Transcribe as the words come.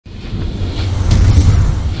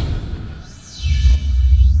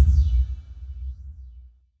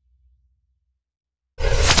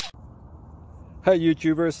Hey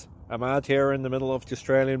YouTubers, I'm out here in the middle of the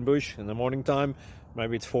Australian bush in the morning time.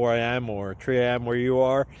 Maybe it's 4 a.m. or 3 a.m. where you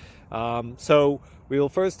are. So we'll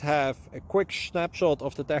first have a quick snapshot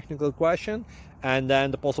of the technical question and then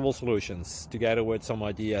the possible solutions, together with some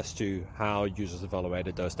ideas to how users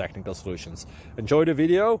evaluated those technical solutions. Enjoy the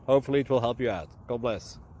video, hopefully it will help you out. God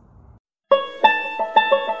bless.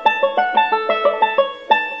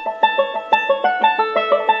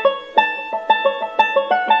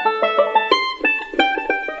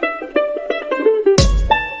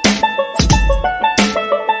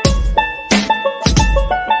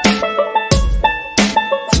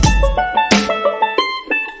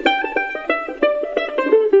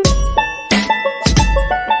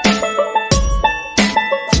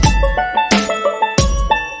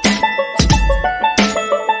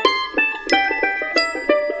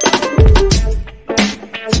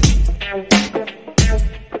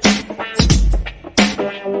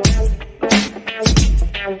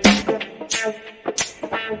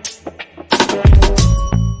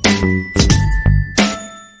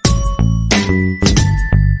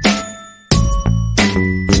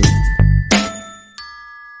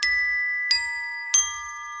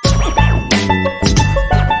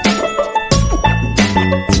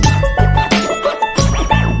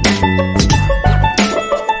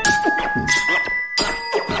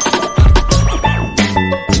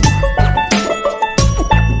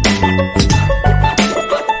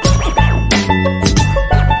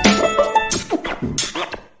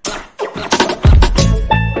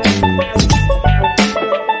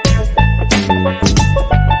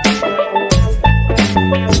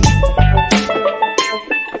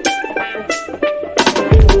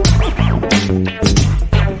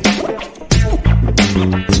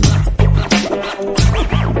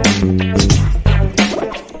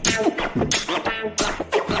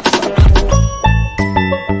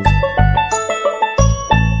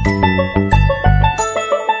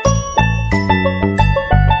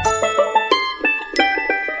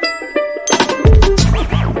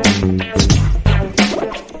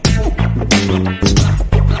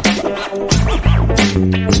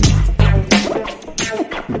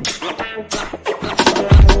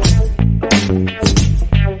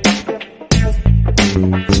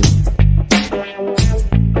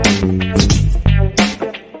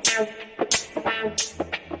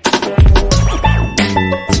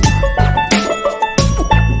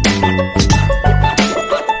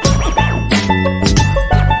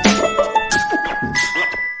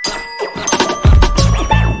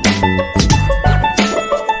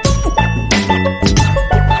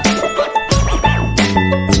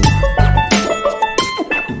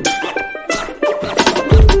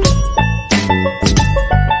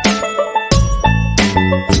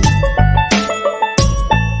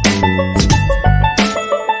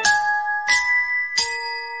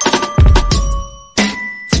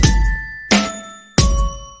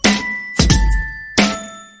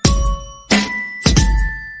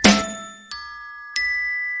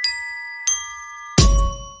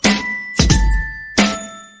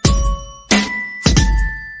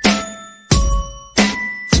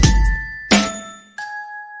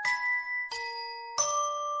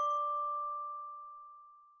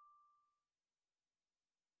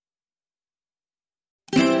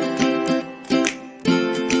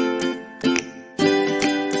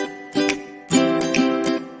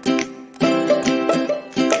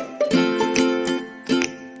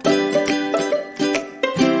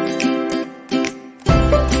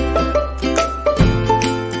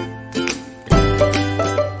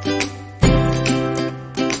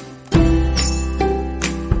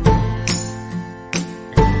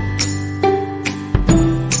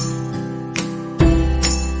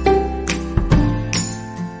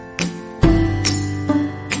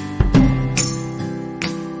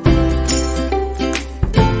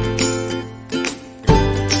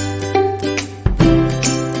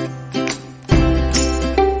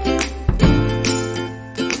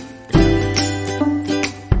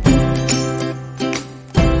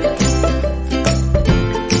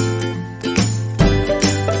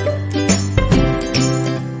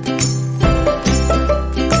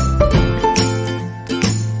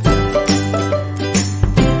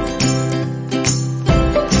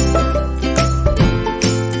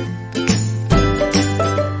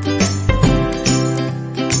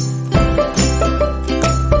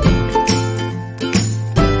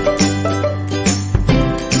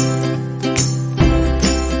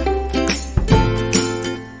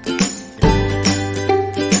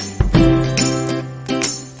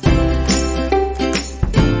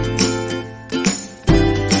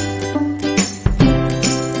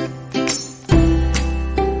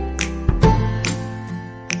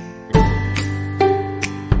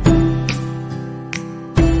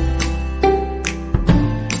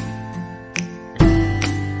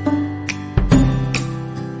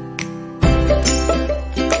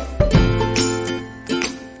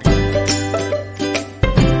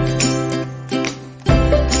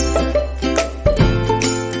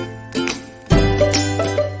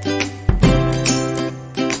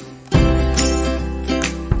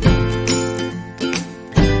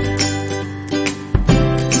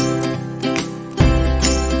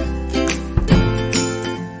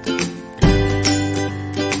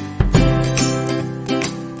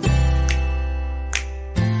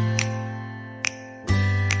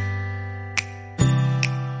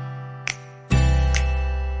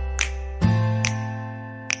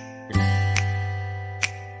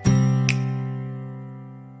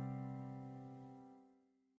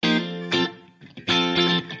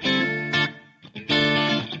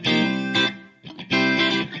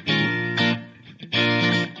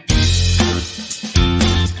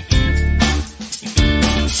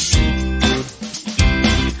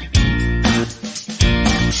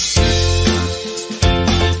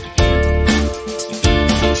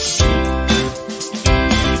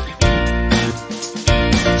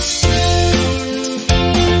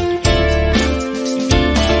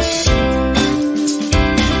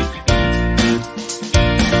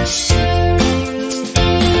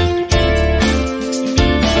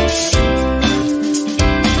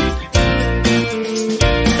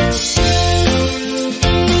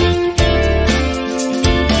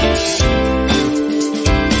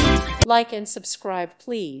 like and subscribe,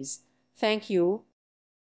 please. Thank you.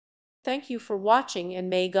 Thank you for watching,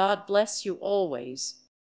 and may God bless you always.